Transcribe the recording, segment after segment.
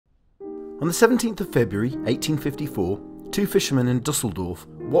On the 17th of February 1854, two fishermen in Dusseldorf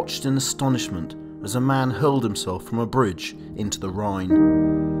watched in astonishment as a man hurled himself from a bridge into the Rhine.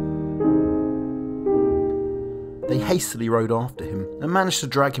 They hastily rowed after him and managed to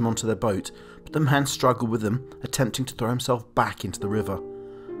drag him onto their boat, but the man struggled with them, attempting to throw himself back into the river.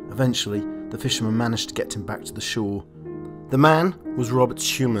 Eventually, the fishermen managed to get him back to the shore. The man was Robert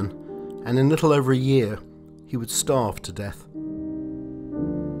Schumann, and in little over a year, he would starve to death.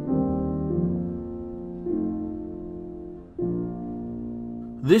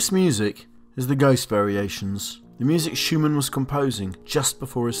 This music is the Ghost Variations, the music Schumann was composing just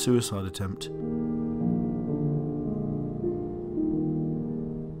before his suicide attempt.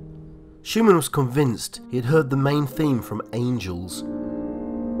 Schumann was convinced he had heard the main theme from angels.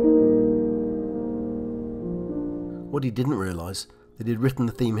 What he didn't realise, that he had written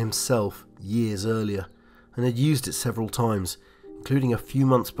the theme himself years earlier, and had used it several times, including a few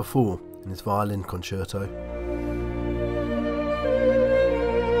months before in his violin concerto.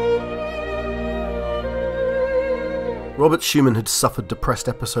 Robert Schumann had suffered depressed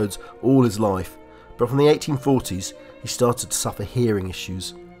episodes all his life, but from the 1840s he started to suffer hearing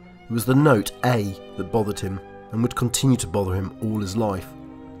issues. It was the note A that bothered him and would continue to bother him all his life.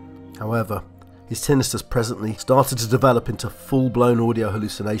 However, his tinnitus presently started to develop into full-blown audio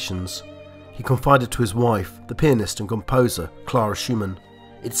hallucinations. He confided to his wife, the pianist and composer Clara Schumann,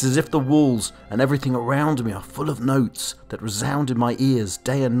 "It's as if the walls and everything around me are full of notes that resound in my ears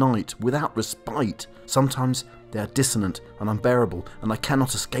day and night without respite. Sometimes they are dissonant and unbearable, and I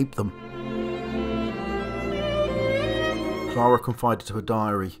cannot escape them." Clara confided to her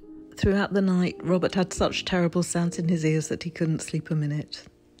diary, "Throughout the night, Robert had such terrible sounds in his ears that he couldn't sleep a minute.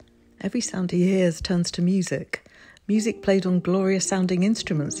 Every sound he hears turns to music. Music played on glorious-sounding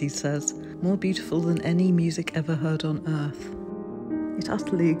instruments, he says, more beautiful than any music ever heard on earth. It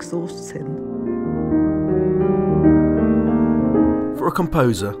utterly exhausts him." For a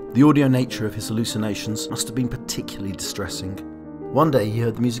composer, the audio nature of his hallucinations must have been particularly distressing. One day he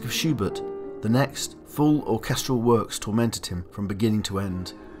heard the music of Schubert. The next, full orchestral works tormented him from beginning to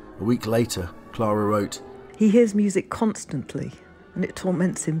end. A week later, Clara wrote, "He hears music constantly, and it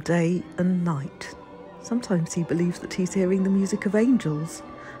torments him day and night. Sometimes he believes that he's hearing the music of angels,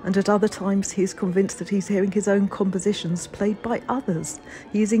 and at other times he is convinced that he's hearing his own compositions played by others.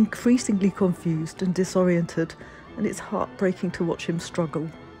 He is increasingly confused and disoriented, and it's heartbreaking to watch him struggle."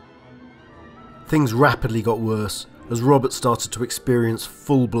 Things rapidly got worse as Robert started to experience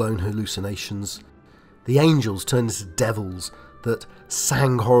full-blown hallucinations. The angels turned into devils that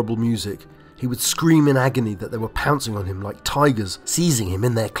sang horrible music. He would scream in agony that they were pouncing on him like tigers, seizing him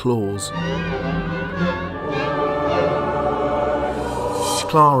in their claws.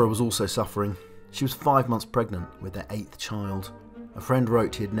 Clara was also suffering. She was 5 months pregnant with their 8th child. A friend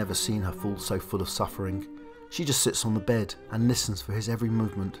wrote he had never seen her so full of suffering. She just sits on the bed and listens for his every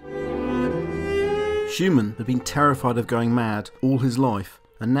movement. Schumann had been terrified of going mad all his life,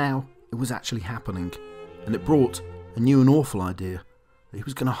 and now it was actually happening. And it brought a new and awful idea, that he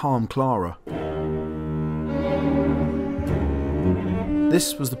was going to harm Clara.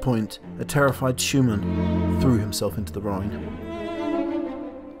 This was the point a terrified Schumann threw himself into the Rhine.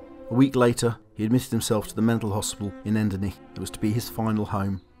 A week later, he admitted himself to the mental hospital in Endeney. It was to be his final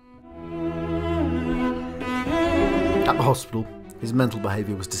home. At the hospital, his mental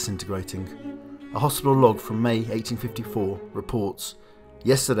behaviour was disintegrating. A hospital log from May 1854 reports,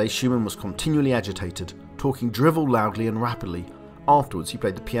 "Yesterday Schumann was continually agitated, talking drivel loudly and rapidly. Afterwards he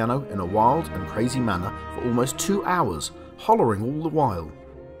played the piano in a wild and crazy manner for almost 2 hours, hollering all the while."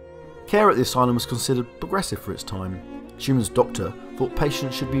 Care at the asylum was considered progressive for its time. Schumann's doctor thought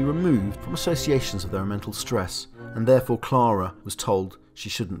patients should be removed from associations of their mental stress, and therefore Clara was told she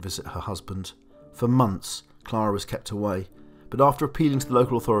shouldn't visit her husband. For months, Clara was kept away, but after appealing to the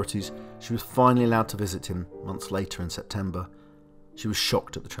local authorities, she was finally allowed to visit him months later in September. She was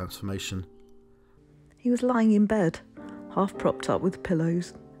shocked at the transformation. He was lying in bed, half propped up with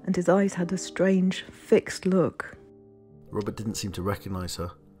pillows, and his eyes had a strange, fixed look. Robert didn't seem to recognise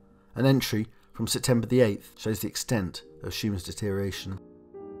her. An entry from September the 8th shows the extent of Schumann's deterioration.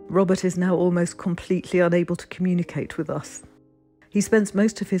 "Robert is now almost completely unable to communicate with us. He spends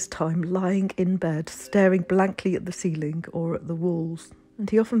most of his time lying in bed, staring blankly at the ceiling or at the walls, and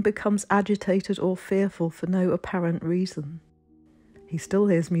he often becomes agitated or fearful for no apparent reason. He still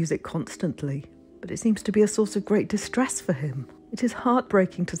hears music constantly, but it seems to be a source of great distress for him. It is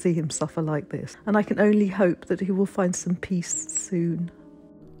heartbreaking to see him suffer like this, and I can only hope that he will find some peace soon."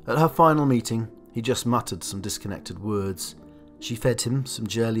 At her final meeting, he just muttered some disconnected words. She fed him some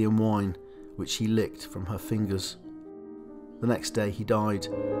jelly and wine, which he licked from her fingers. The next day he died.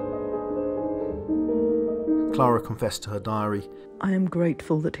 Clara confessed to her diary. I am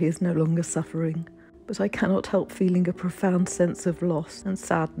grateful that he is no longer suffering, but I cannot help feeling a profound sense of loss and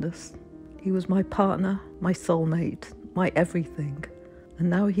sadness. He was my partner, my soulmate, my everything, and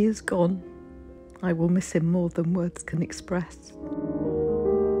now he is gone. I will miss him more than words can express.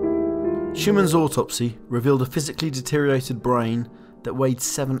 Schumann's autopsy revealed a physically deteriorated brain that weighed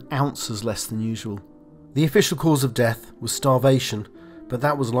 7 ounces less than usual. The official cause of death was starvation, but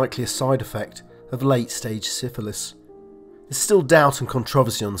that was likely a side effect of late-stage syphilis. There's still doubt and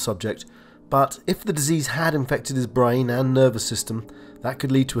controversy on the subject, but if the disease had infected his brain and nervous system, that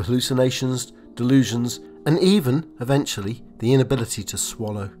could lead to hallucinations, delusions, and even, eventually, the inability to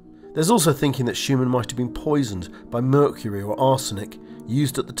swallow. There's also thinking that Schumann might have been poisoned by mercury or arsenic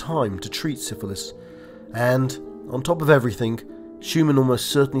used at the time to treat syphilis. And, on top of everything, Schumann almost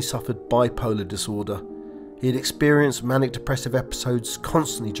certainly suffered bipolar disorder. He had experienced manic depressive episodes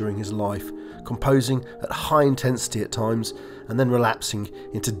constantly during his life, composing at high intensity at times and then relapsing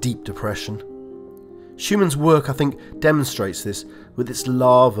into deep depression. Schumann's work, I think, demonstrates this with its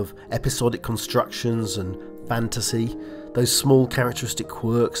love of episodic constructions and fantasy, those small characteristic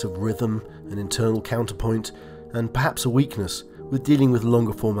quirks of rhythm and internal counterpoint, and perhaps a weakness with dealing with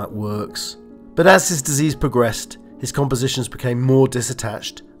longer format works. But as his disease progressed, his compositions became more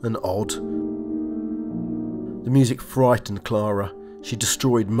disattached and odd. The music frightened Clara. She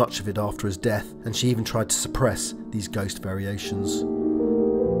destroyed much of it after his death, and she even tried to suppress these ghost variations.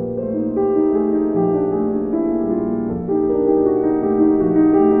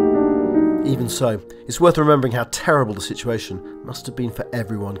 Even so, it's worth remembering how terrible the situation must have been for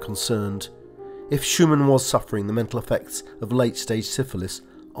everyone concerned. If Schumann was suffering the mental effects of late-stage syphilis,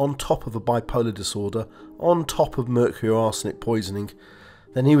 on top of a bipolar disorder, on top of mercury or arsenic poisoning,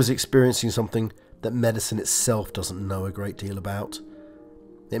 then he was experiencing something that medicine itself doesn't know a great deal about.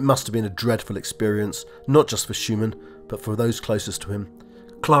 It must have been a dreadful experience, not just for Schumann, but for those closest to him.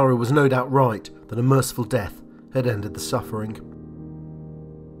 Clara was no doubt right that a merciful death had ended the suffering.